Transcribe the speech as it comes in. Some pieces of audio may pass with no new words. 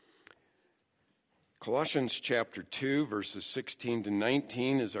Colossians chapter 2, verses 16 to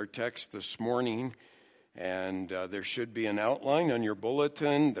 19 is our text this morning, and there should be an outline on your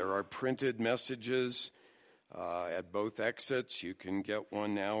bulletin. There are printed messages at both exits. You can get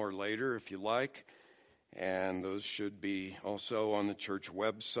one now or later if you like, and those should be also on the church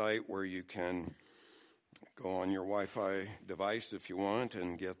website where you can go on your Wi-Fi device if you want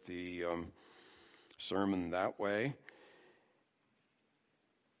and get the sermon that way.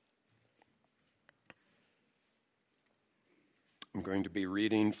 I'm going to be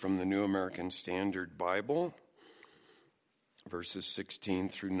reading from the New American Standard Bible, verses 16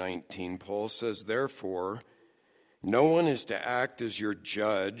 through 19. Paul says, "Therefore, no one is to act as your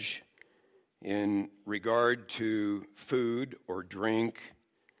judge in regard to food or drink,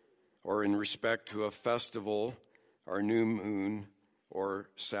 or in respect to a festival or new moon or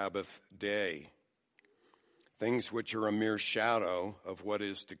Sabbath day, things which are a mere shadow of what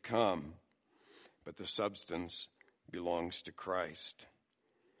is to come, but the substance belongs to Christ.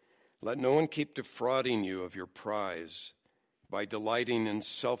 Let no one keep defrauding you of your prize by delighting in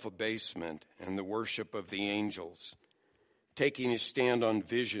self-abasement and the worship of the angels, taking his stand on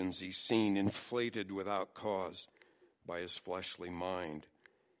visions he's seen, inflated without cause by his fleshly mind,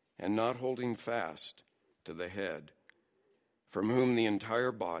 and not holding fast to the head, from whom the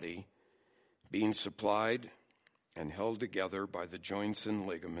entire body, being supplied and held together by the joints and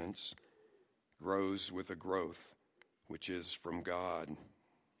ligaments, grows with a growth which is from God."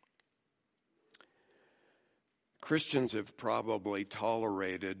 Christians have probably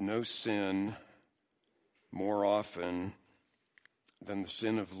tolerated no sin more often than the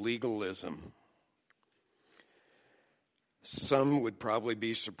sin of legalism. Some would probably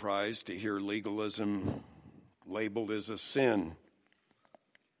be surprised to hear legalism labeled as a sin.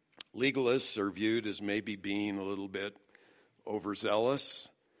 Legalists are viewed as maybe being a little bit overzealous,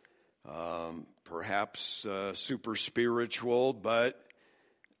 perhaps super spiritual, but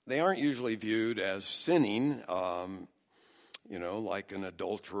they aren't usually viewed as sinning, like an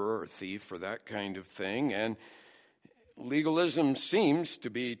adulterer or thief or that kind of thing. And legalism seems to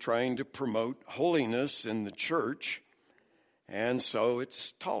be trying to promote holiness in the church, and so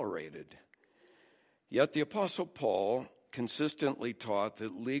it's tolerated. Yet the Apostle Paul consistently taught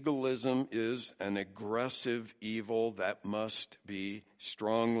that legalism is an aggressive evil that must be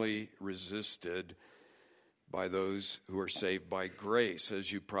strongly resisted by those who are saved by grace. As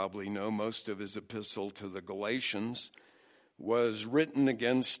you probably know, most of his epistle to the Galatians was written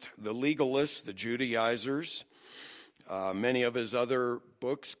against the legalists, the Judaizers. Many of his other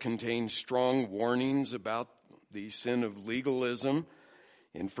books contain strong warnings about the sin of legalism.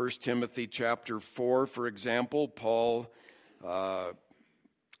 In 1 Timothy chapter 4, for example, Paul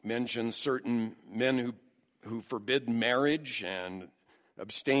mentions certain men who forbid marriage and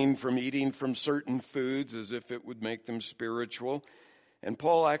abstain from eating from certain foods as if it would make them spiritual. And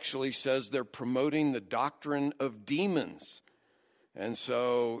Paul actually says they're promoting the doctrine of demons. And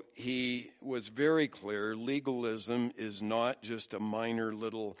so he was very clear, legalism is not just a minor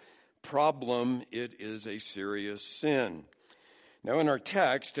little problem, it is a serious sin. Now in our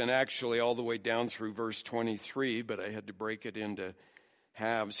text, and actually all the way down through verse 23, but I had to break it into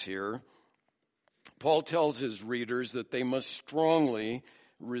halves here, Paul tells his readers that they must strongly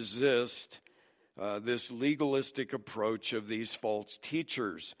resist this legalistic approach of these false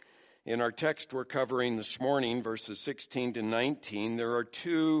teachers. In our text we're covering this morning, verses 16 to 19, there are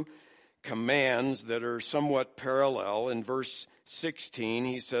two commands that are somewhat parallel. In verse 16,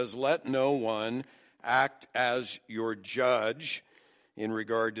 he says, "Let no one act as your judge in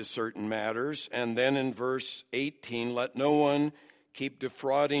regard to certain matters." And then in verse 18, "Let no one keep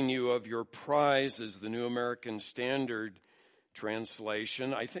defrauding you of your prize," is the New American Standard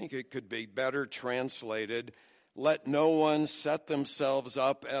translation. I think it could be better translated, "Let no one set themselves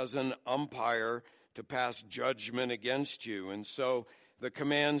up as an umpire to pass judgment against you." And so the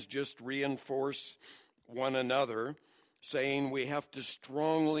commands just reinforce one another, saying we have to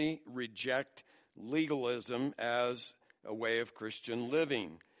strongly reject legalism as a way of Christian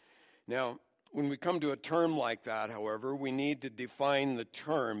living. Now, when we come to a term like that, however, we need to define the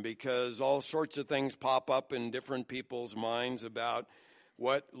term because all sorts of things pop up in different people's minds about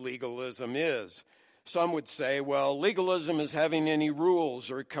what legalism is. Some would say, well, legalism is having any rules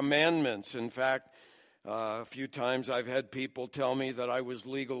or commandments. In fact, a few times I've had people tell me that I was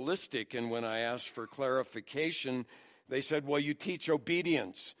legalistic, and when I asked for clarification, they said, well, you teach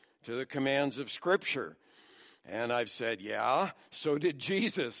obedience to the commands of Scripture. And I've said, yeah, so did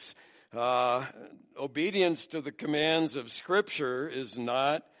Jesus. Obedience to the commands of Scripture is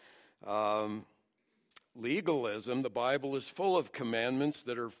not legalism. The Bible is full of commandments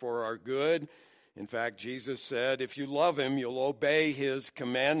that are for our good In fact, Jesus said, if you love him, you'll obey his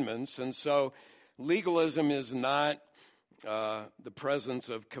commandments. And so legalism is not the presence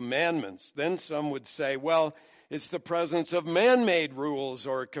of commandments. Then some would say, well, it's the presence of man-made rules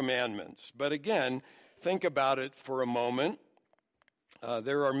or commandments. But again, think about it for a moment.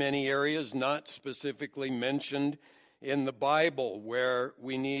 There are many areas not specifically mentioned in the Bible where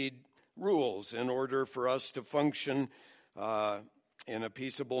we need rules in order for us to function in a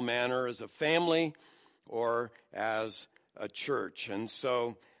peaceable manner as a family or as a church. And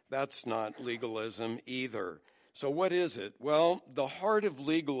so that's not legalism either. So what is it? Well, the heart of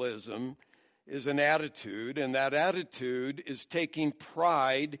legalism is an attitude, and that attitude is taking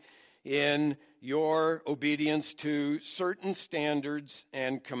pride in your obedience to certain standards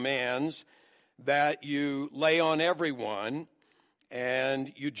and commands that you lay on everyone,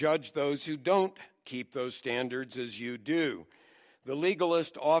 and you judge those who don't keep those standards as you do. The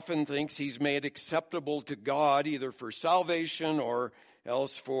legalist often thinks he's made acceptable to God either for salvation or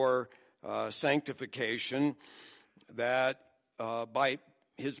else for sanctification, that by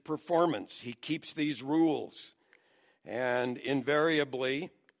his performance he keeps these rules. And invariably,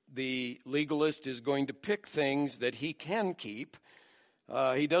 the legalist is going to pick things that he can keep.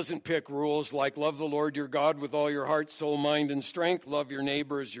 He doesn't pick rules like love the Lord your God with all your heart, soul, mind, and strength. Love your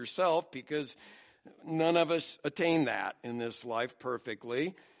neighbor as yourself, because none of us attain that in this life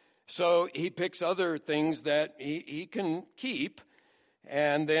perfectly. So he picks other things that he can keep,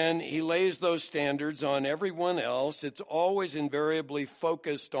 and then he lays those standards on everyone else. It's always invariably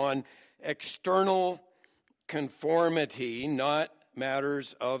focused on external conformity, not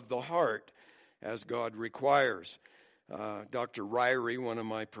matters of the heart, as God requires. Dr. Ryrie, one of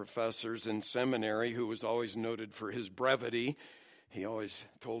my professors in seminary, who was always noted for his brevity, he always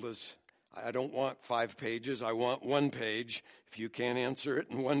told us, I don't want 5 pages, I want 1 page. If you can't answer it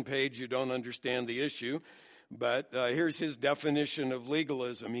in 1 page, you don't understand the issue. But here's his definition of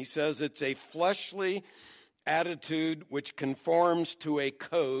legalism. He says it's a fleshly attitude which conforms to a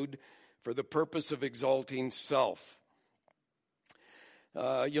code for the purpose of exalting self.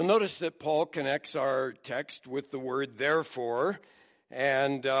 You'll notice that Paul connects our text with the word therefore.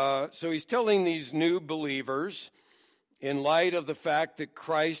 And so he's telling these new believers, in light of the fact that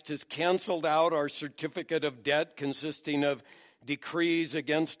Christ has canceled out our certificate of debt consisting of decrees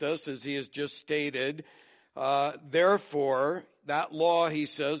against us, as he has just stated, therefore, that law, he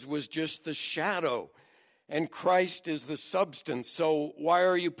says, was just the shadow, and Christ is the substance. So why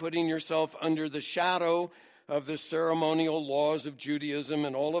are you putting yourself under the shadow of the ceremonial laws of Judaism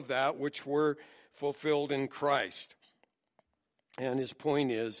and all of that which were fulfilled in Christ? And his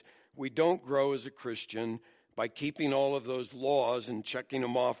point is, we don't grow as a Christian by keeping all of those laws and checking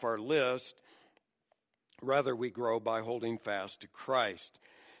them off our list. Rather, we grow by holding fast to Christ.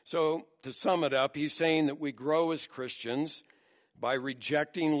 So, to sum it up, he's saying that we grow as Christians by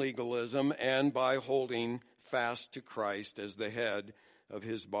rejecting legalism and by holding fast to Christ as the head of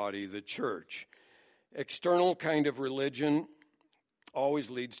his body, the church. External kind of religion always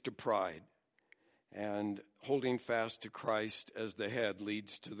leads to pride, and holding fast to Christ as the head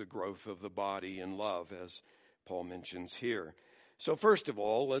leads to the growth of the body in love, as Paul mentions here. So first of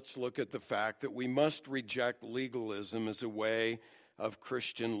all, let's look at the fact that we must reject legalism as a way of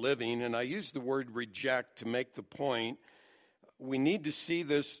Christian living. And I use the word reject to make the point. We need to see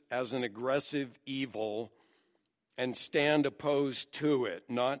this as an aggressive evil and stand opposed to it,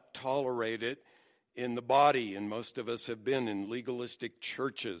 not tolerate it in the body. And most of us have been in legalistic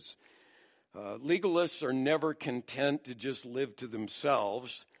churches. Legalists are never content to just live to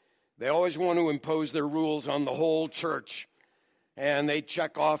themselves. They always want to impose their rules on the whole church. And they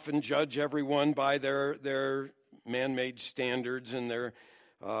check off and judge everyone by their man-made standards and their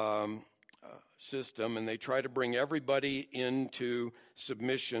system. And they try to bring everybody into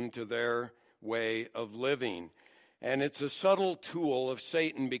submission to their way of living. And it's a subtle tool of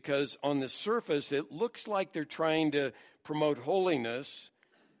Satan, because on the surface it looks like they're trying to promote holiness,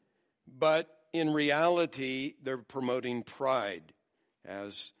 but in reality they're promoting pride,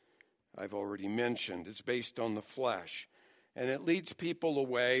 as I've already mentioned. It's based on the flesh. And it leads people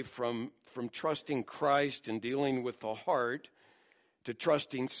away from trusting Christ and dealing with the heart to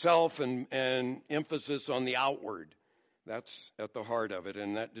trusting self and emphasis on the outward. That's at the heart of it,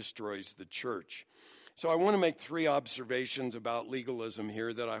 and that destroys the church. So I want to make 3 observations about legalism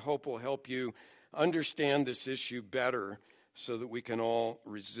here that I hope will help you understand this issue better so that we can all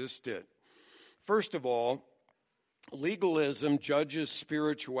resist it. First of all, legalism judges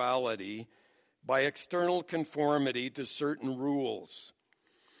spirituality by external conformity to certain rules.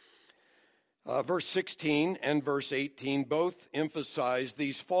 Verse 16 and verse 18 both emphasize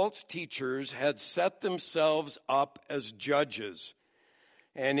these false teachers had set themselves up as judges.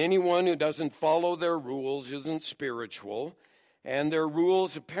 And anyone who doesn't follow their rules isn't spiritual. And their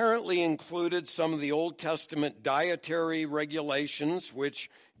rules apparently included some of the Old Testament dietary regulations,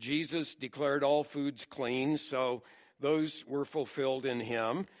 which Jesus declared all foods clean, so those were fulfilled in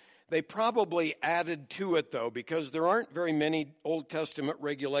him. They probably added to it, though, because there aren't very many Old Testament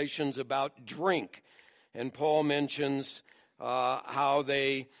regulations about drink. And Paul mentions how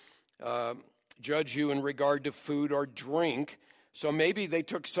they judge you in regard to food or drink. So maybe they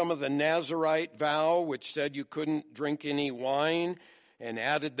took some of the Nazirite vow, which said you couldn't drink any wine, and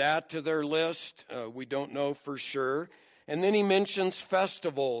added that to their list. We don't know for sure. And then he mentions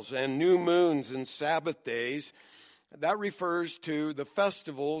festivals and new moons and Sabbath days. That refers to the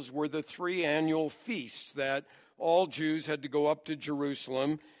festivals were the 3 annual feasts that all Jews had to go up to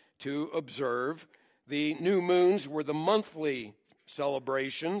Jerusalem to observe. The new moons were the monthly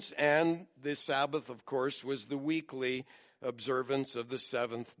celebrations, and the Sabbath, of course, was the weekly observance of the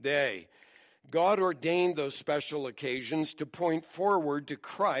 7th day. God ordained those special occasions to point forward to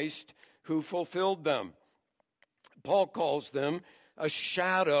Christ who fulfilled them. Paul calls them a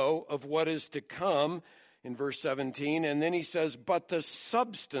shadow of what is to come in verse 17, and then he says, but the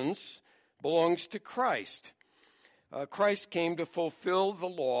substance belongs to Christ. Christ came to fulfill the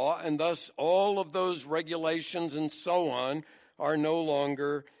law, and thus all of those regulations and so on are no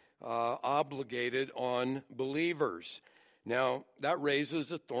longer obligated on believers. Now, that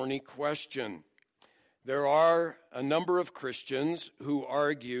raises a thorny question. There are a number of Christians who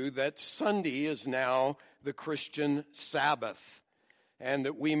argue that Sunday is now the Christian Sabbath, and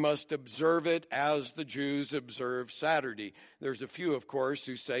that we must observe it as the Jews observe Saturday. There's a few, of course,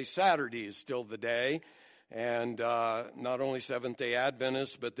 who say Saturday is still the day, and not only Seventh-day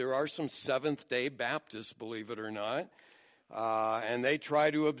Adventists, but there are some Seventh-day Baptists, believe it or not, and they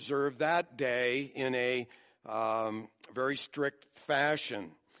try to observe that day in a very strict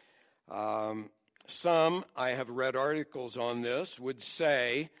fashion. Some, I have read articles on this, would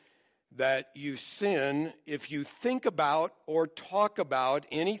say that you sin if you think about or talk about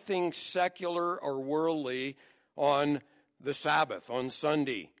anything secular or worldly on the Sabbath, on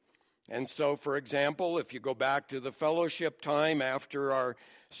Sunday. And so, for example, if you go back to the fellowship time after our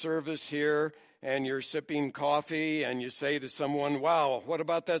service here and you're sipping coffee and you say to someone, wow, what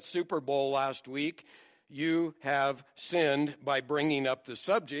about that Super Bowl last week? You have sinned by bringing up the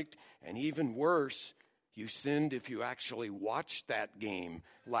subject, and even worse, you sinned if you actually watched that game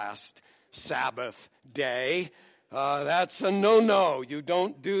last Sabbath day. That's a no-no. You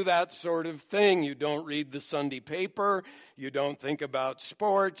don't do that sort of thing. You don't read the Sunday paper. You don't think about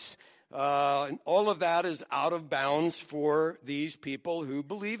sports. And all of that is out of bounds for these people who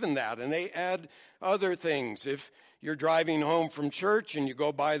believe in that. And they add other things. If you're driving home from church and you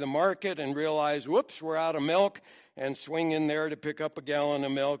go by the market and realize, whoops, we're out of milk, and swing in there to pick up a gallon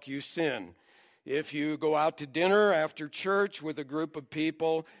of milk, you sin. If you go out to dinner after church with a group of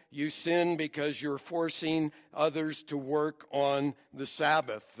people, you sin because you're forcing others to work on the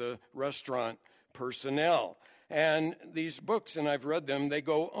Sabbath, the restaurant personnel. And these books, and I've read them, they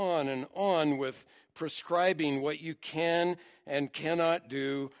go on and on with prescribing what you can and cannot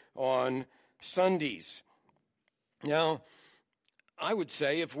do on Sundays. Now, I would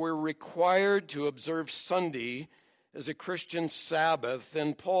say if we're required to observe Sunday as a Christian Sabbath,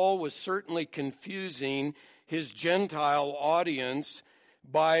 then Paul was certainly confusing his Gentile audience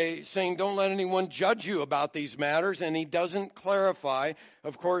by saying, don't let anyone judge you about these matters, and he doesn't clarify.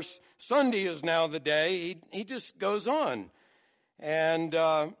 Of course, Sunday is now the day. He just goes on. And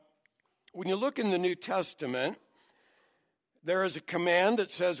when you look in the New Testament, there is a command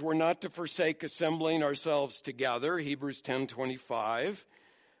that says we're not to forsake assembling ourselves together, Hebrews 10:25.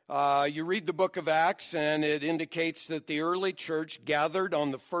 You read the book of Acts, and it indicates that the early church gathered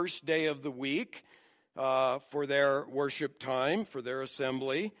on the first day of the week for their worship time, for their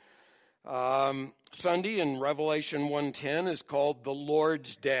assembly. Sunday in Revelation 1:10 is called the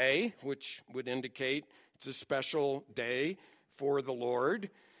Lord's Day, which would indicate it's a special day for the Lord.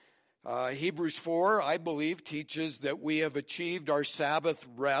 Hebrews 4, I believe, teaches that we have achieved our Sabbath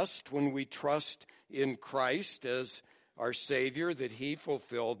rest when we trust in Christ as our Savior, that He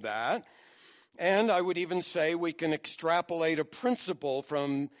fulfilled that. And I would even say we can extrapolate a principle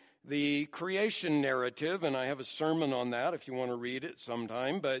from the creation narrative, and I have a sermon on that if you want to read it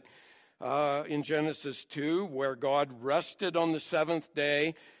sometime, but in Genesis 2, where God rested on the seventh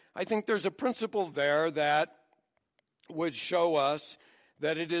day, I think there's a principle there that would show us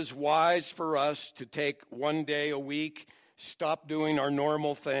that it is wise for us to take one day a week, stop doing our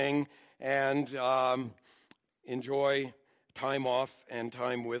normal thing, and enjoy time off and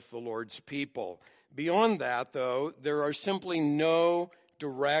time with the Lord's people. Beyond that, though, there are simply no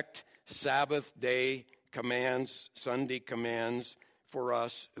direct Sabbath day commands, Sunday commands for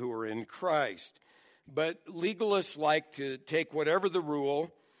us who are in Christ. But legalists like to take whatever the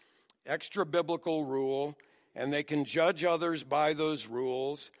rule, extra biblical rule, and they can judge others by those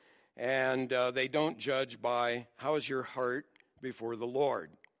rules, and they don't judge by how is your heart before the Lord,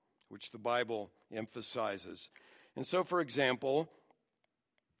 which the Bible emphasizes. And so, for example,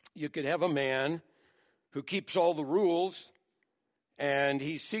 you could have a man who keeps all the rules, and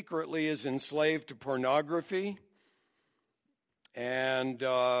he secretly is enslaved to pornography, and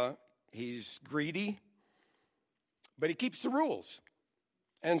he's greedy, but he keeps the rules.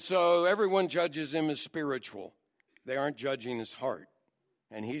 And so everyone judges him as spiritual. They aren't judging his heart,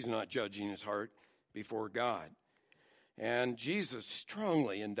 and he's not judging his heart before God. And Jesus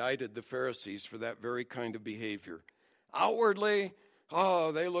strongly indicted the Pharisees for that very kind of behavior. Outwardly,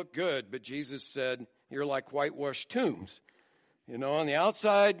 they look good, but Jesus said, you're like whitewashed tombs. You know, on the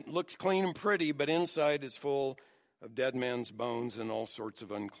outside, looks clean and pretty, but inside is full of dead man's bones and all sorts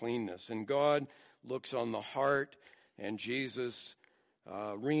of uncleanness. And God looks on the heart, and Jesus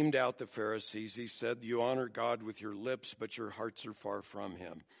reamed out the Pharisees. He said, you honor God with your lips, but your hearts are far from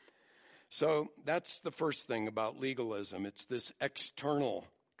him. So that's the first thing about legalism. It's this external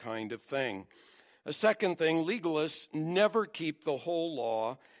kind of thing. A second thing, legalists never keep the whole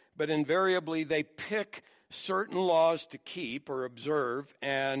law, but invariably they pick certain laws to keep or observe,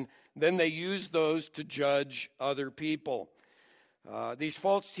 and then they use those to judge other people. These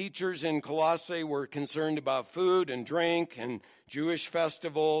false teachers in Colossae were concerned about food and drink and Jewish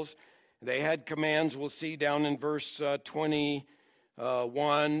festivals. They had commands, we'll see down in verse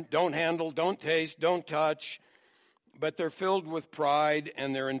 21, don't handle, don't taste, don't touch. But they're filled with pride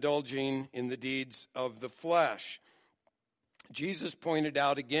and they're indulging in the deeds of the flesh. Jesus pointed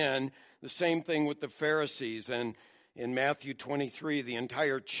out again the same thing with the Pharisees, and in Matthew 23, the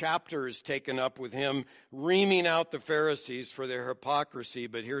entire chapter is taken up with him reaming out the Pharisees for their hypocrisy.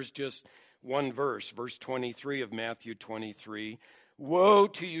 But here's just one verse, verse 23 of Matthew 23. Woe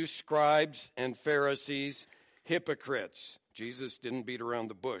to you, scribes and Pharisees, hypocrites. Jesus didn't beat around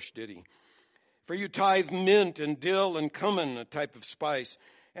the bush, did he? For you tithe mint and dill and cumin, a type of spice,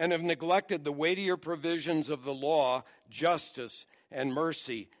 and have neglected the weightier provisions of the law, justice and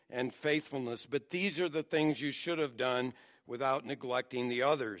mercy and faithfulness. But these are the things you should have done without neglecting the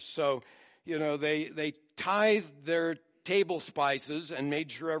others. So, you know, they tithed their table spices and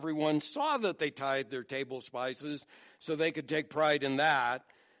made sure everyone saw that they tithed their table spices so they could take pride in that.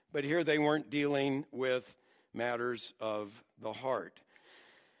 But here they weren't dealing with matters of the heart.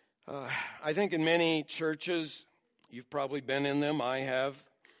 I think in many churches, you've probably been in them, I have,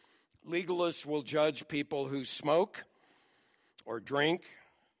 legalists will judge people who smoke or drink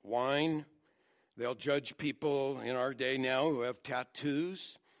wine. They'll judge people in our day now who have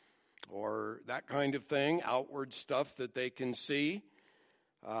tattoos or that kind of thing, outward stuff that they can see.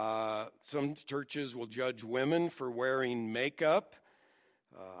 Some churches will judge women for wearing makeup.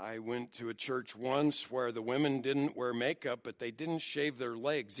 I went to a church once where the women didn't wear makeup, but they didn't shave their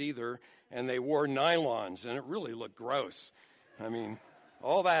legs either, and they wore nylons, and it really looked gross. I mean,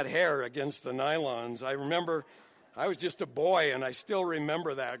 all that hair against the nylons. I remember I was just a boy, and I still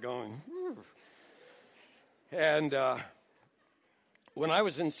remember that going. Whew. And when I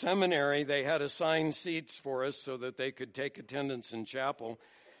was in seminary, they had assigned seats for us so that they could take attendance in chapel.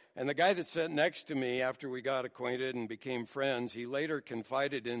 And the guy that sat next to me after we got acquainted and became friends, he later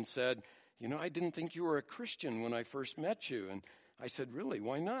confided and said, you know, I didn't think you were a Christian when I first met you. And I said, really,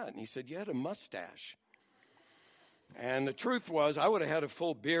 why not? And he said, you had a mustache. And the truth was, I would have had a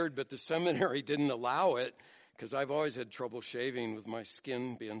full beard, but the seminary didn't allow it because I've always had trouble shaving with my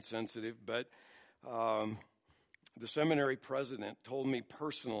skin being sensitive. But the seminary president told me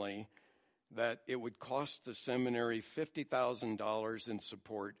personally that it would cost the seminary $50,000 in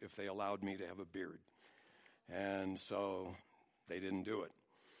support if they allowed me to have a beard. And so they didn't do it,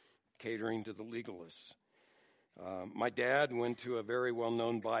 catering to the legalists. My dad went to a very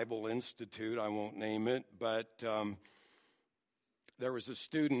well-known Bible institute. I won't name it, but there was a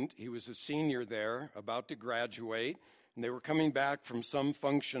student. He was a senior there, about to graduate, and they were coming back from some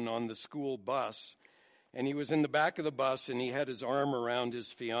function on the school bus. And he was in the back of the bus, and he had his arm around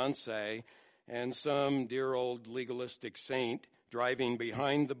his fiancée, and some dear old legalistic saint driving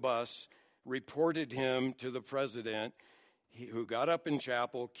behind the bus reported him to the president, who got up in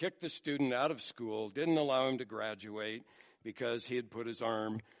chapel, kicked the student out of school, didn't allow him to graduate because he had put his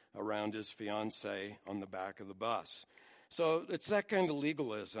arm around his fiancée on the back of the bus. So it's that kind of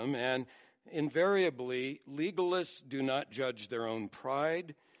legalism, and invariably, legalists do not judge their own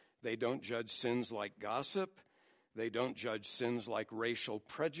pride. They don't judge sins like gossip. They don't judge sins like racial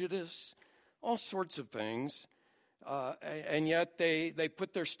prejudice, all sorts of things. And yet they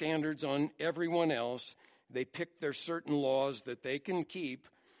put their standards on everyone else. They pick their certain laws that they can keep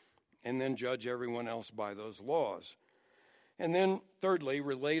and then judge everyone else by those laws. And then thirdly,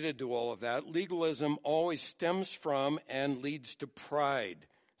 related to all of that, legalism always stems from and leads to pride.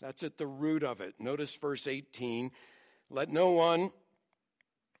 That's at the root of it. Notice verse 18. Let no one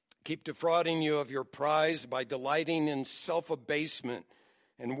keep defrauding you of your prize by delighting in self-abasement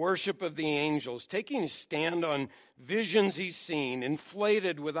and worship of the angels, taking a stand on visions he's seen,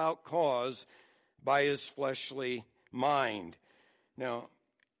 inflated without cause by his fleshly mind. Now,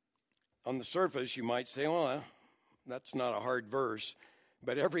 on the surface, you might say, well, that's not a hard verse.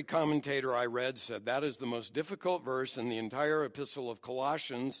 But every commentator I read said that is the most difficult verse in the entire epistle of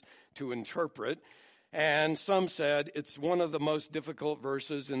Colossians to interpret. And some said it's one of the most difficult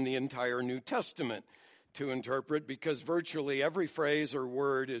verses in the entire New Testament to interpret because virtually every phrase or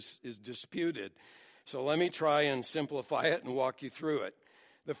word is disputed. So let me try and simplify it and walk you through it.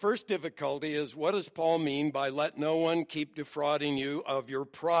 The first difficulty is, what does Paul mean by let no one keep defrauding you of your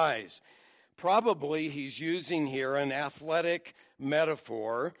prize? Probably he's using here an athletic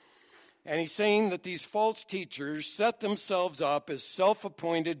metaphor, and he's saying that these false teachers set themselves up as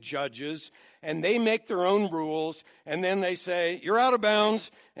self-appointed judges, and they make their own rules, and then they say, you're out of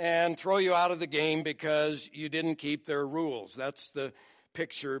bounds, and throw you out of the game because you didn't keep their rules. That's the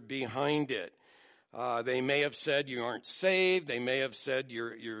picture behind it. They may have said you aren't saved. They may have said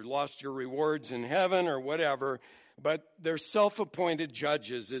you lost your rewards in heaven or whatever. But they're self-appointed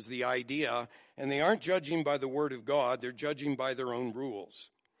judges is the idea. And they aren't judging by the word of God. They're judging by their own rules.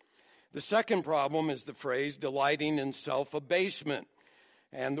 The second problem is the phrase delighting in self-abasement.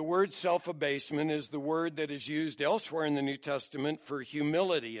 And the word self-abasement is the word that is used elsewhere in the New Testament for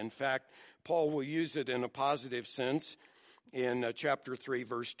humility. In fact, Paul will use it in a positive sense in chapter 3,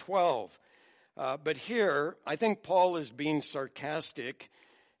 verse 12. But here, I think Paul is being sarcastic,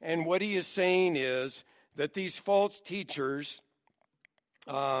 and what he is saying is that these false teachers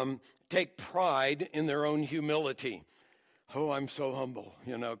take pride in their own humility. Oh, I'm so humble,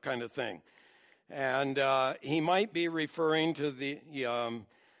 kind of thing. And he might be referring to the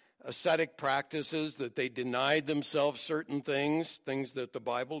ascetic practices, that they denied themselves certain things that the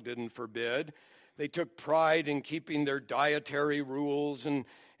Bible didn't forbid. They took pride in keeping their dietary rules and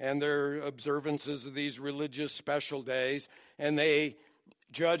their observances of these religious special days, and they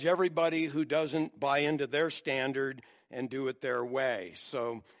judge everybody who doesn't buy into their standard and do it their way.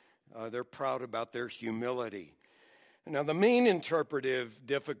 So they're proud about their humility. Now, the main interpretive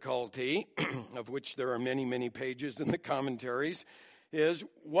difficulty, of which there are many, many pages in the commentaries, is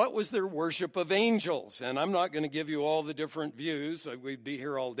what was their worship of angels? And I'm not going to give you all the different views. We'd be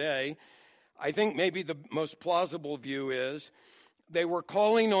here all day. I think maybe the most plausible view is they were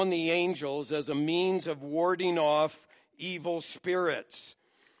calling on the angels as a means of warding off evil spirits.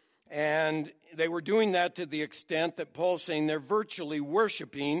 And they were doing that to the extent that Paul's saying they're virtually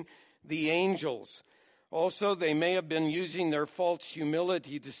worshiping the angels. Also, they may have been using their false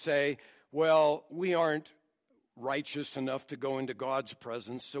humility to say, well, we aren't righteous enough to go into God's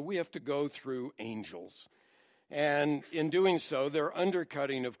presence, so we have to go through angels. And in doing so, they're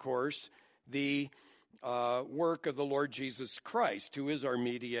undercutting, of course, the work of the Lord Jesus Christ, who is our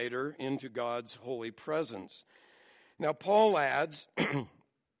mediator into God's holy presence. Now, Paul adds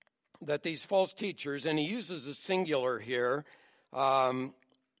that these false teachers, and he uses a singular here,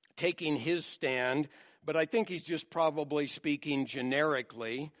 taking his stand, but I think he's just probably speaking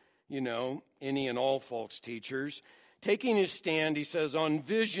generically, any and all false teachers. Taking his stand, he says, on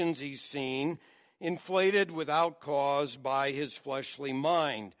visions he's seen, inflated without cause by his fleshly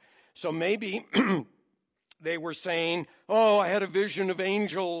mind. So maybe they were saying, oh, I had a vision of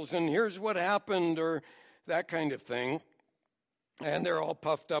angels, and here's what happened, or that kind of thing. And they're all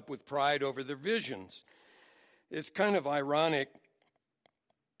puffed up with pride over their visions. It's kind of ironic.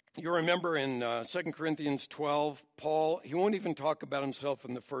 You remember in 2 Corinthians 12, Paul, he won't even talk about himself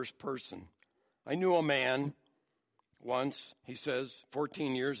in the first person. I knew a man once, he says,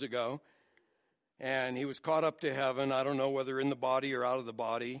 14 years ago, and he was caught up to heaven. I don't know whether in the body or out of the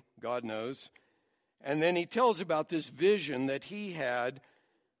body. God knows. And then he tells about this vision that he had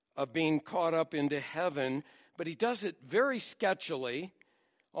of being caught up into heaven, but he does it very sketchily,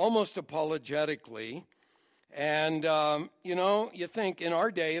 almost apologetically. And, you think in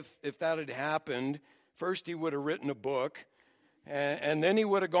our day, if that had happened, first he would have written a book, And then he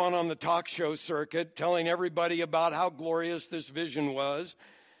would have gone on the talk show circuit telling everybody about how glorious this vision was.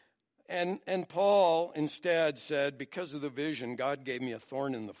 And Paul instead said, because of the vision, God gave me a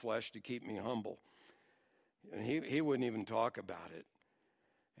thorn in the flesh to keep me humble. And he wouldn't even talk about it.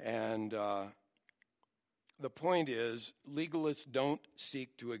 And the point is, legalists don't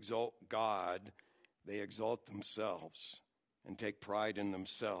seek to exalt God. They exalt themselves and take pride in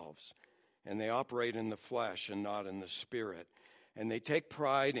themselves. And they operate in the flesh and not in the spirit. And they take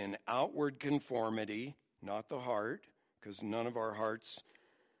pride in outward conformity, not the heart, because none of our hearts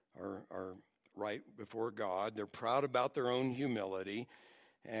are right before God. They're proud about their own humility.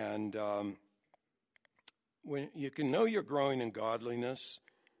 And when you can know you're growing in godliness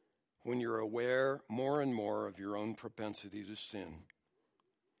when you're aware more and more of your own propensity to sin.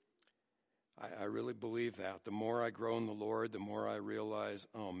 I really believe that. The more I grow in the Lord, the more I realize,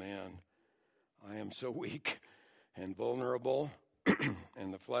 oh man, I am so weak and vulnerable,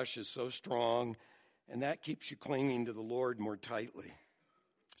 and the flesh is so strong, and that keeps you clinging to the Lord more tightly,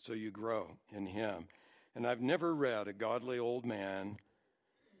 so you grow in Him. And I've never read a godly old man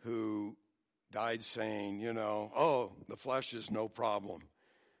who died saying, oh, the flesh is no problem.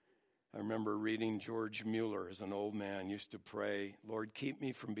 I remember reading George Mueller as an old man used to pray, Lord, keep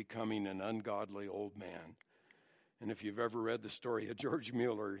me from becoming an ungodly old man. And if you've ever read the story of George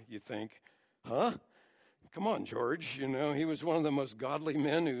Mueller, you think, huh? Come on, George. He was one of the most godly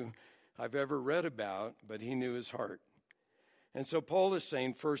men who I've ever read about, but he knew his heart. And so Paul is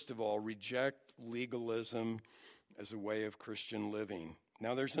saying, first of all, reject legalism as a way of Christian living.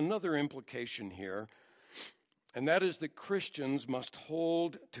 Now, there's another implication here, and that is that Christians must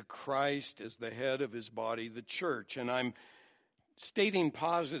hold to Christ as the head of his body, the church. And I'm stating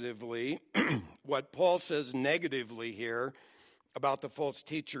positively what Paul says negatively here about the false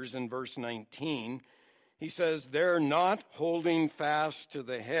teachers in verse 19. He says, they're not holding fast to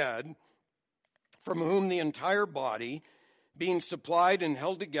the head, from whom the entire body, being supplied and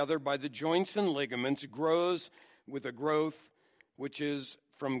held together by the joints and ligaments, grows with a growth which is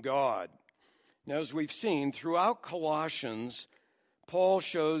from God. Now, as we've seen, throughout Colossians, Paul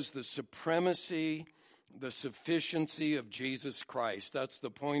shows the supremacy, the sufficiency of Jesus Christ. That's the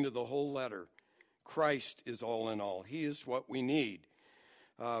point of the whole letter. Christ is all in all. He is what we need.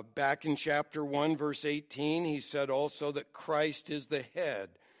 Back in chapter 1, verse 18, he said also that Christ is the head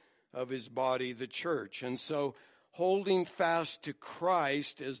of his body, the church. And so holding fast to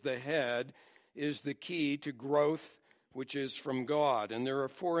Christ as the head is the key to growth, which is from God. And there are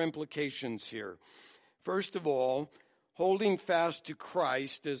 4 implications here. First of all, holding fast to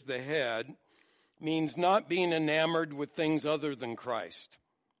Christ as the head means not being enamored with things other than Christ.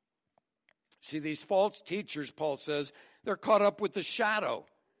 See, these false teachers, Paul says, they're caught up with the shadow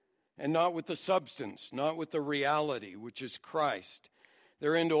and not with the substance, not with the reality, which is Christ.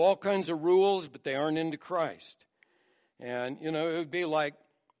 They're into all kinds of rules, but they aren't into Christ. And, it would be like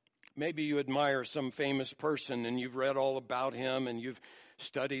maybe you admire some famous person and you've read all about him and you've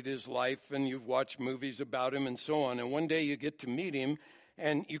studied his life and you've watched movies about him and so on. And one day you get to meet him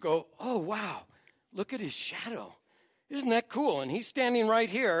and you go, oh, wow, look at his shadow. Isn't that cool? And he's standing right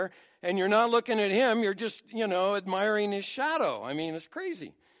here and you're not looking at him. You're just, admiring his shadow. I mean, it's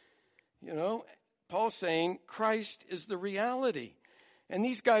crazy. Paul's saying Christ is the reality. And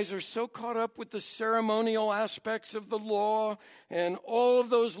these guys are so caught up with the ceremonial aspects of the law, and all of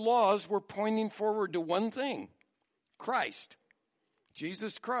those laws were pointing forward to one thing, Christ,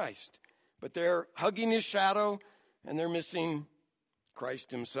 Jesus Christ. But they're hugging his shadow, and they're missing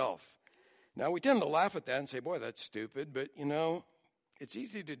Christ himself. Now, we tend to laugh at that and say, boy, that's stupid, but, it's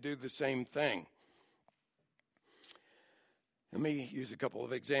easy to do the same thing. Let me use a couple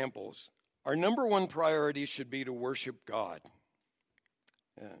of examples. Our number one priority should be to worship God.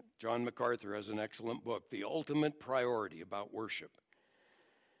 John MacArthur has an excellent book, The Ultimate Priority, about worship.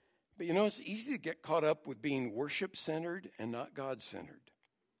 But it's easy to get caught up with being worship-centered and not God-centered.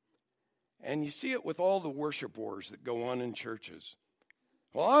 And you see it with all the worship wars that go on in churches.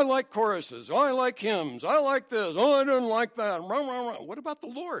 Well, I like choruses. Oh, I like hymns. I like this. Oh, I don't like that. What about the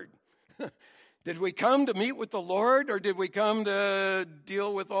Lord? Did we come to meet with the Lord, or did we come to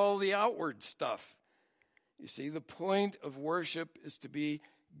deal with all the outward stuff? You see, the point of worship is to be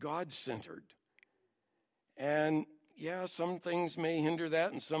God-centered. And yeah, some things may hinder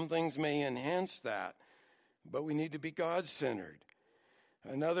that and some things may enhance that, but we need to be God-centered.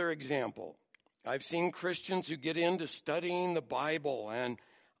 Another example, I've seen Christians who get into studying the Bible, and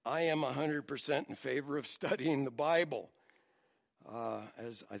I am 100% in favor of studying the Bible,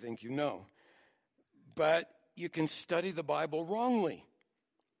 as I think you know. But you can study the Bible wrongly,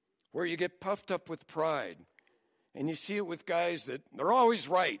 where you get puffed up with pride. And you see it with guys that they're always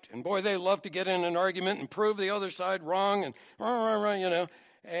right. And boy, they love to get in an argument and prove the other side wrong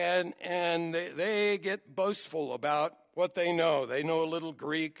and, and they get boastful about what they know. They know a little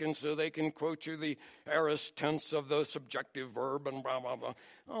Greek, and so they can quote you the aorist tense of the subjective verb and blah, blah, blah,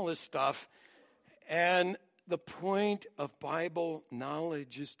 all this stuff. And the point of Bible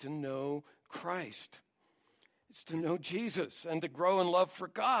knowledge is to know Christ. It's to know Jesus and to grow in love for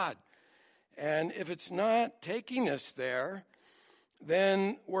God. And if it's not taking us there,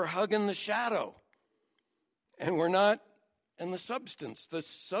 then we're hugging the shadow. And we're not in the substance. The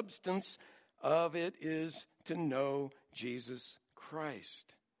substance of it is to know Jesus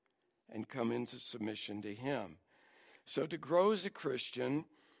Christ and come into submission to him. So to grow as a Christian,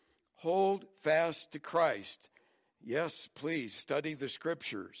 hold fast to Christ. Yes, please study the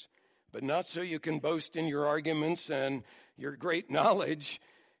scriptures, but not so you can boast in your arguments and your great knowledge.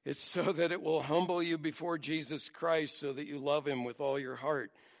 It's so that it will humble you before Jesus Christ so that you love him with all your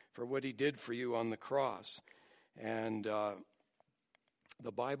heart for what he did for you on the cross. And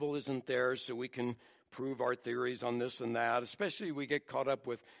the Bible isn't there so we can prove our theories on this and that, especially we get caught up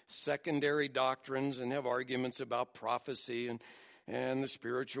with secondary doctrines and have arguments about prophecy and the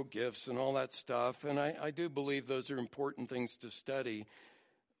spiritual gifts and all that stuff. And I do believe those are important things to study,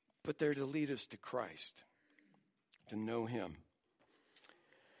 but they're to lead us to Christ, to know him.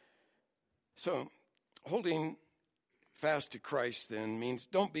 So holding fast to Christ then means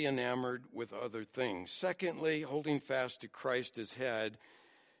don't be enamored with other things. Secondly, holding fast to Christ as head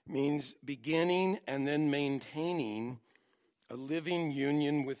means beginning and then maintaining a living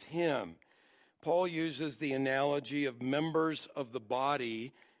union with him. Paul uses the analogy of members of the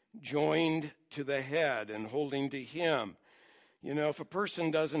body joined to the head and holding to him. You know, if a person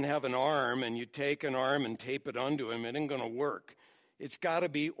doesn't have an arm and you take an arm and tape it onto him, it ain't going to work. It's got to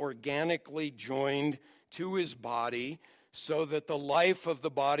be organically joined to his body so that the life of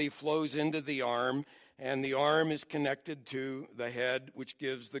the body flows into the arm and the arm is connected to the head, which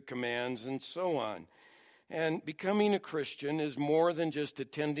gives the commands and so on. And becoming a Christian is more than just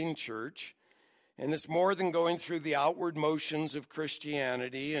attending church, and it's more than going through the outward motions of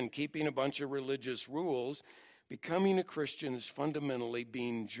Christianity and keeping a bunch of religious rules. Becoming a Christian is fundamentally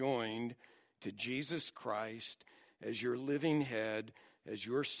being joined to Jesus Christ as your living head, as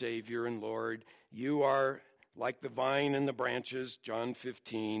your Savior and Lord. You are like the vine and the branches, John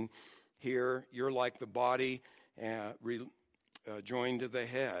 15. Here, you're like the body joined to the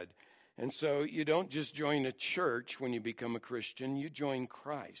head. And so you don't just join a church when you become a Christian, you join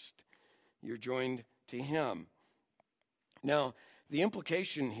Christ. You're joined to him. Now, the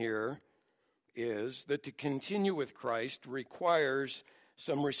implication here is that to continue with Christ requires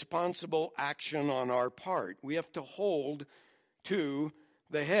some responsible action on our part. We have to hold to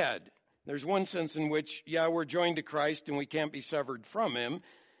the head. There's one sense in which, we're joined to Christ and we can't be severed from him,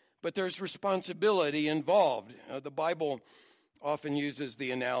 but there's responsibility involved. The Bible often uses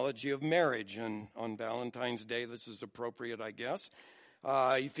the analogy of marriage, and on Valentine's Day this is appropriate, I guess.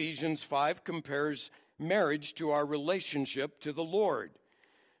 Ephesians 5 compares marriage to our relationship to the Lord.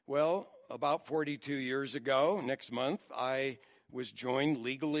 Well, about 42 years ago, next month, I was joined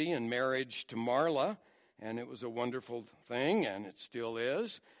legally in marriage to Marla, and it was a wonderful thing, and it still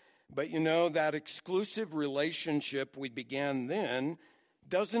is. But you know, that exclusive relationship we began then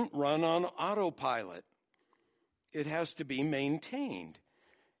doesn't run on autopilot. It has to be maintained,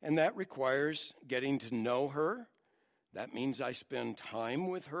 and that requires getting to know her. That means I spend time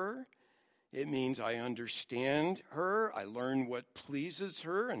with her. It means I understand her. I learn what pleases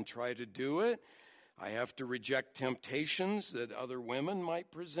her and try to do it. I have to reject temptations that other women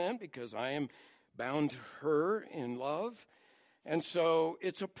might present because I am bound to her in love. And so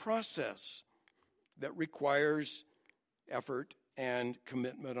it's a process that requires effort and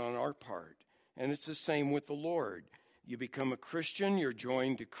commitment on our part. And it's the same with the Lord. You become a Christian, you're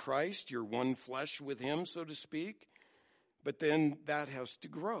joined to Christ, you're one flesh with him, so to speak. But then that has to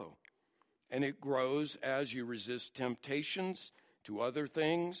grow. And it grows as you resist temptations to other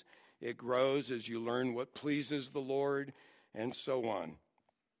things. It grows as you learn what pleases the Lord, and so on.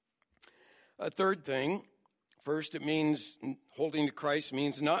 A third thing, first, it means holding to Christ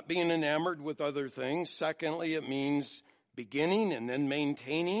means not being enamored with other things. Secondly, it means beginning and then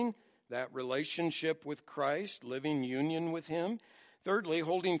maintaining that relationship with Christ, living union with him. Thirdly,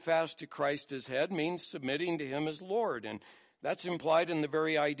 holding fast to Christ as head means submitting to him as Lord, and that's implied in the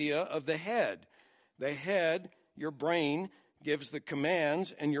very idea of the head. The head, your brain, gives the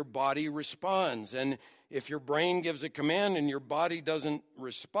commands and your body responds. And if your brain gives a command and your body doesn't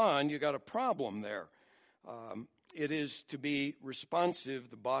respond, you got a problem there. It is to be responsive,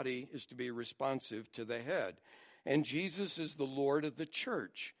 the body is to be responsive to the head. and Jesus is the Lord of the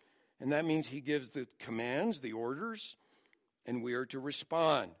church. And that means he gives the commands, the orders, and we are to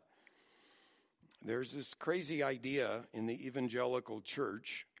respond. There's this crazy idea in the evangelical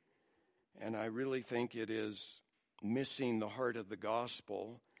church, and I really think it is missing the heart of the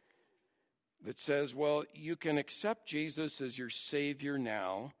gospel, that says, well, you can accept Jesus as your Savior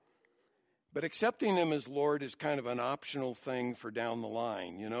now, but accepting him as Lord is kind of an optional thing for down the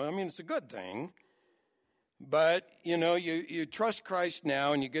line. It's a good thing. But, you trust Christ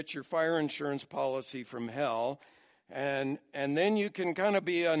now and you get your fire insurance policy from hell. And then you can kind of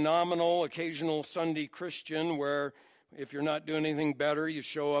be a nominal, occasional Sunday Christian where if you're not doing anything better, you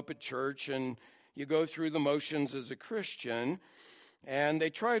show up at church and you go through the motions as a Christian. And they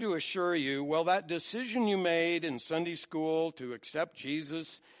try to assure you, well, that decision you made in Sunday school to accept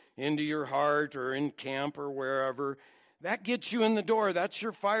Jesus into your heart or in camp or wherever, that gets you in the door. That's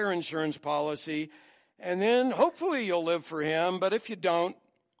your fire insurance policy. And then hopefully you'll live for him, but if you don't,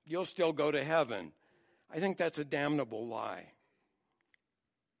 you'll still go to heaven. I think that's a damnable lie.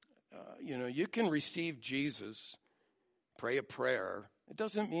 You can receive Jesus, pray a prayer. It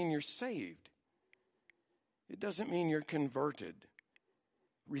doesn't mean you're saved. It doesn't mean you're converted.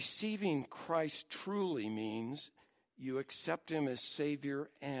 Receiving Christ truly means you accept him as Savior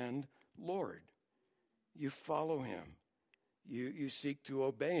and Lord. You follow him. You seek to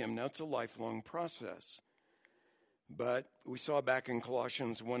obey him. Now, it's a lifelong process. But we saw back in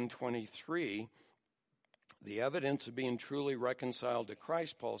Colossians 1:23, the evidence of being truly reconciled to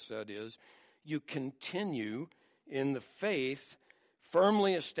Christ, Paul said, is you continue in the faith,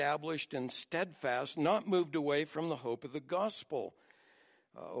 firmly established and steadfast, not moved away from the hope of the gospel.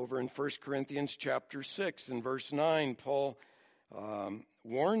 Over in 1 Corinthians chapter 6 and verse 9, Paul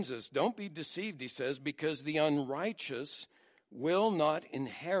warns us, don't be deceived, he says, because the unrighteous will not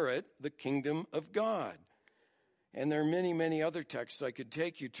inherit the kingdom of God. And there are many, many other texts I could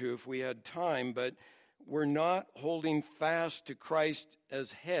take you to if we had time, but we're not holding fast to Christ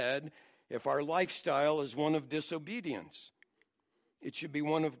as head if our lifestyle is one of disobedience. It should be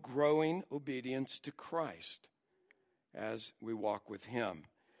one of growing obedience to Christ as we walk with him.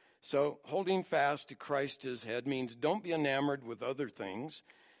 So holding fast to Christ as head means don't be enamored with other things.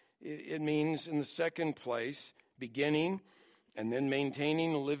 It means, in the second place, beginning and then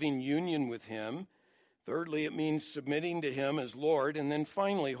maintaining a living union with him. Thirdly, it means submitting to him as Lord. And then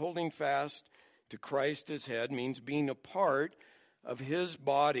finally, holding fast to Christ as head means being a part of his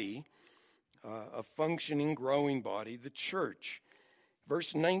body, a functioning, growing body, the church.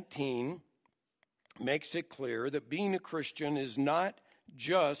 Verse 19 makes it clear that being a Christian is not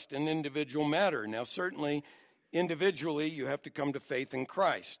just an individual matter. Now, certainly, individually, you have to come to faith in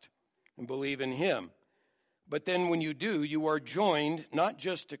Christ and believe in him. But then when you do, you are joined not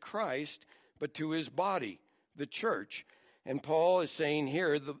just to Christ, but to his body, the church. And Paul is saying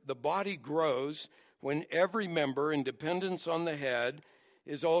here, the body grows when every member, in dependence on the head,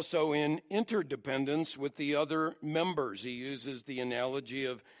 is also in interdependence with the other members. He uses the analogy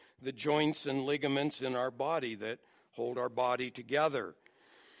of the joints and ligaments in our body that hold our body together.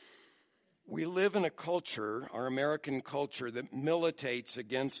 We live in a culture, our American culture, that militates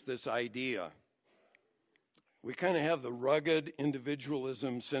against this idea. We kind of have the rugged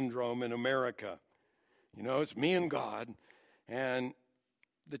individualism syndrome in America. It's me and God, and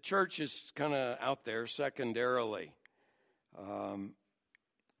the church is kind of out there secondarily.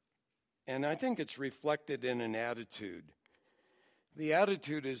 And I think it's reflected in an attitude. The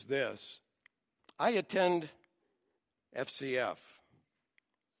attitude is this: I attend FCF.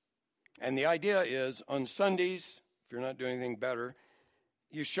 And the idea is on Sundays, if you're not doing anything better,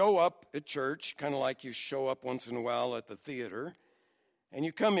 you show up at church, kind of like you show up once in a while at the theater, and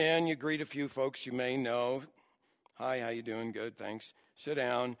you come in, you greet a few folks you may know. Hi, how you doing? Good, thanks. Sit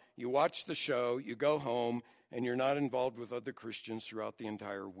down, you watch the show, you go home, and you're not involved with other Christians throughout the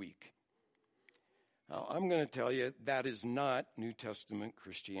entire week. Now, I'm going to tell you that is not New Testament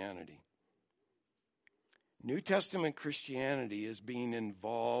Christianity. New Testament Christianity is being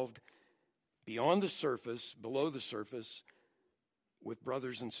involved beyond the surface, below the surface, with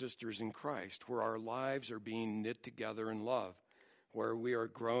brothers and sisters in Christ, where our lives are being knit together in love, where we are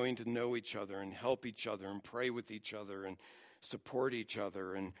growing to know each other and help each other and pray with each other and support each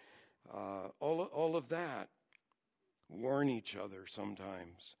other and all of that. Warn each other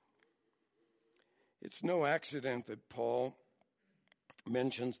sometimes. It's no accident that Paul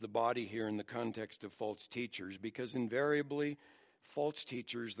mentions the body here in the context of false teachers, because invariably false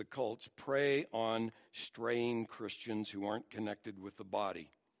teachers, the cults, prey on straying Christians who aren't connected with the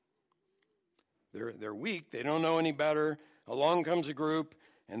body. They're weak. They don't know any better. Along comes a group,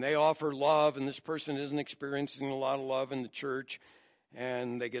 and they offer love, and this person isn't experiencing a lot of love in the church,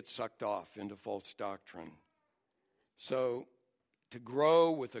 and they get sucked off into false doctrine. So to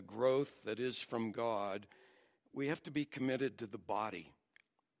grow with a growth that is from God, we have to be committed to the body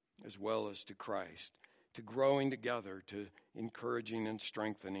as well as to Christ, to growing together, to encouraging and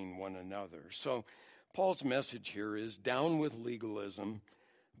strengthening one another. So Paul's message here is down with legalism,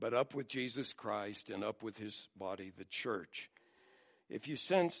 but up with Jesus Christ and up with his body, the church. If you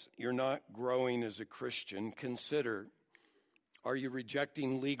sense you're not growing as a Christian, consider, are you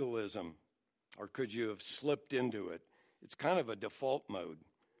rejecting legalism, or could you have slipped into it? It's kind of a default mode.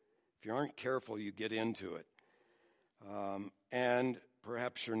 If you aren't careful, you get into it. And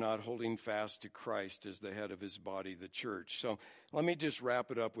perhaps you're not holding fast to Christ as the head of his body, the church. So let me just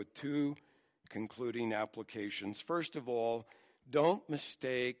wrap it up with two concluding applications. First of all, don't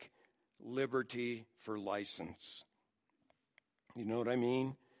mistake liberty for license. You know what I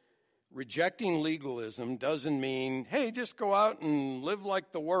mean? Rejecting legalism doesn't mean, hey, just go out and live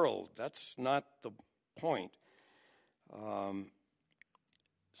like the world. That's not the point.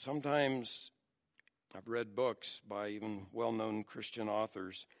 Sometimes I've read books by even well-known Christian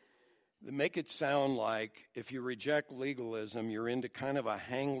authors that make it sound like if you reject legalism, you're into kind of a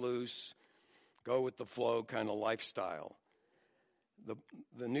hang-loose, go-with-the-flow kind of lifestyle.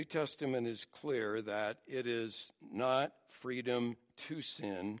 The New Testament is clear that it is not freedom to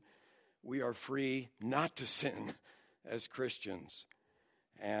sin. We are free not to sin as Christians.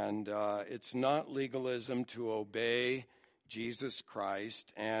 And it's not legalism to obey Jesus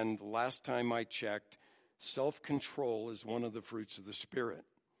Christ. And the last time I checked, self-control is one of the fruits of the Spirit.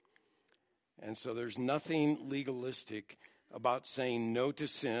 And so there's nothing legalistic about saying no to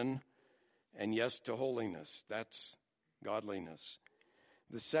sin and yes to holiness. That's godliness.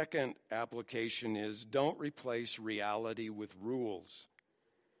 The second application is don't replace reality with rules.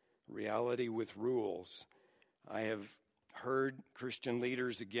 Reality with rules. I have heard Christian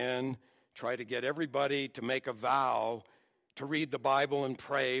leaders again try to get everybody to make a vow to read the Bible and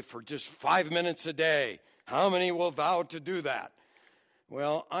pray for just 5 minutes a day. How many will vow to do that?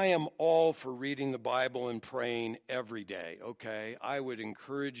 Well, I am all for reading the Bible and praying every day, okay? I would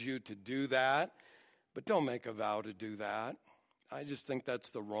encourage you to do that, but don't make a vow to do that. I just think that's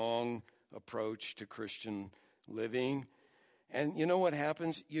the wrong approach to Christian living. And you know what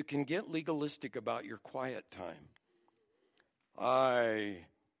happens? You can get legalistic about your quiet time. I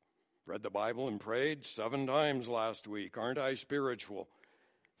read the Bible and prayed 7 times last week. Aren't I spiritual?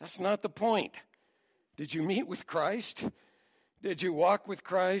 That's not the point. Did you meet with Christ? Did you walk with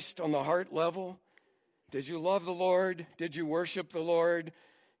Christ on the heart level? Did you love the Lord? Did you worship the Lord?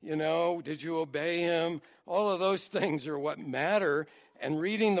 You know, did you obey him? All of those things are what matter. And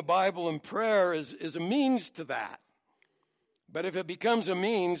reading the Bible and prayer is a means to that. But if it becomes a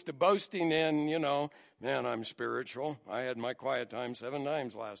means to boasting in, you know, man, I'm spiritual. I had my quiet time 7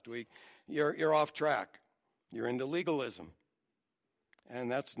 times last week. You're off track. You're into legalism.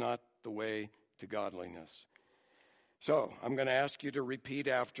 And that's not the way to godliness. So I'm going to ask you to repeat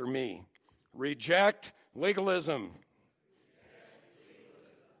after me. Reject legalism.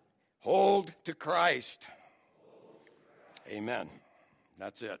 Hold to Christ. Amen.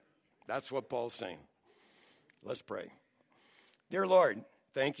 That's it. That's what Paul's saying. Let's pray. Dear Lord,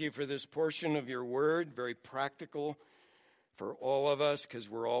 thank you for this portion of your word, very practical for all of us because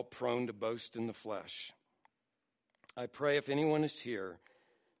we're all prone to boast in the flesh. I pray if anyone is here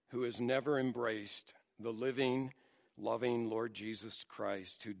who has never embraced the living, loving Lord Jesus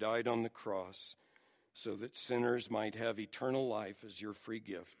Christ who died on the cross so that sinners might have eternal life as your free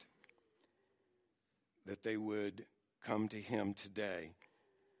gift, that they would come to him today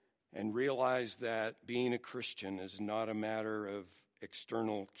and realize that being a Christian is not a matter of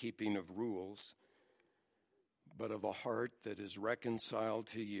external keeping of rules, but of a heart that is reconciled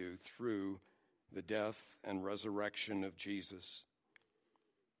to you through the death and resurrection of Jesus,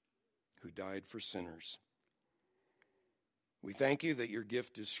 who died for sinners. We thank you that your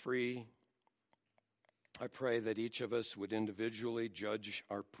gift is free. I pray that each of us would individually judge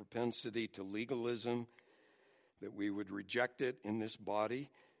our propensity to legalism, that we would reject it in this body,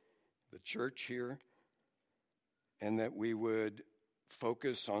 the church here, and that we would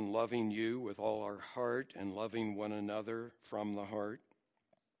focus on loving you with all our heart and loving one another from the heart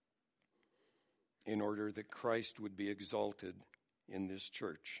in order that Christ would be exalted in this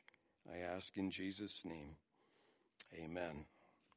church. I ask in Jesus' name, amen.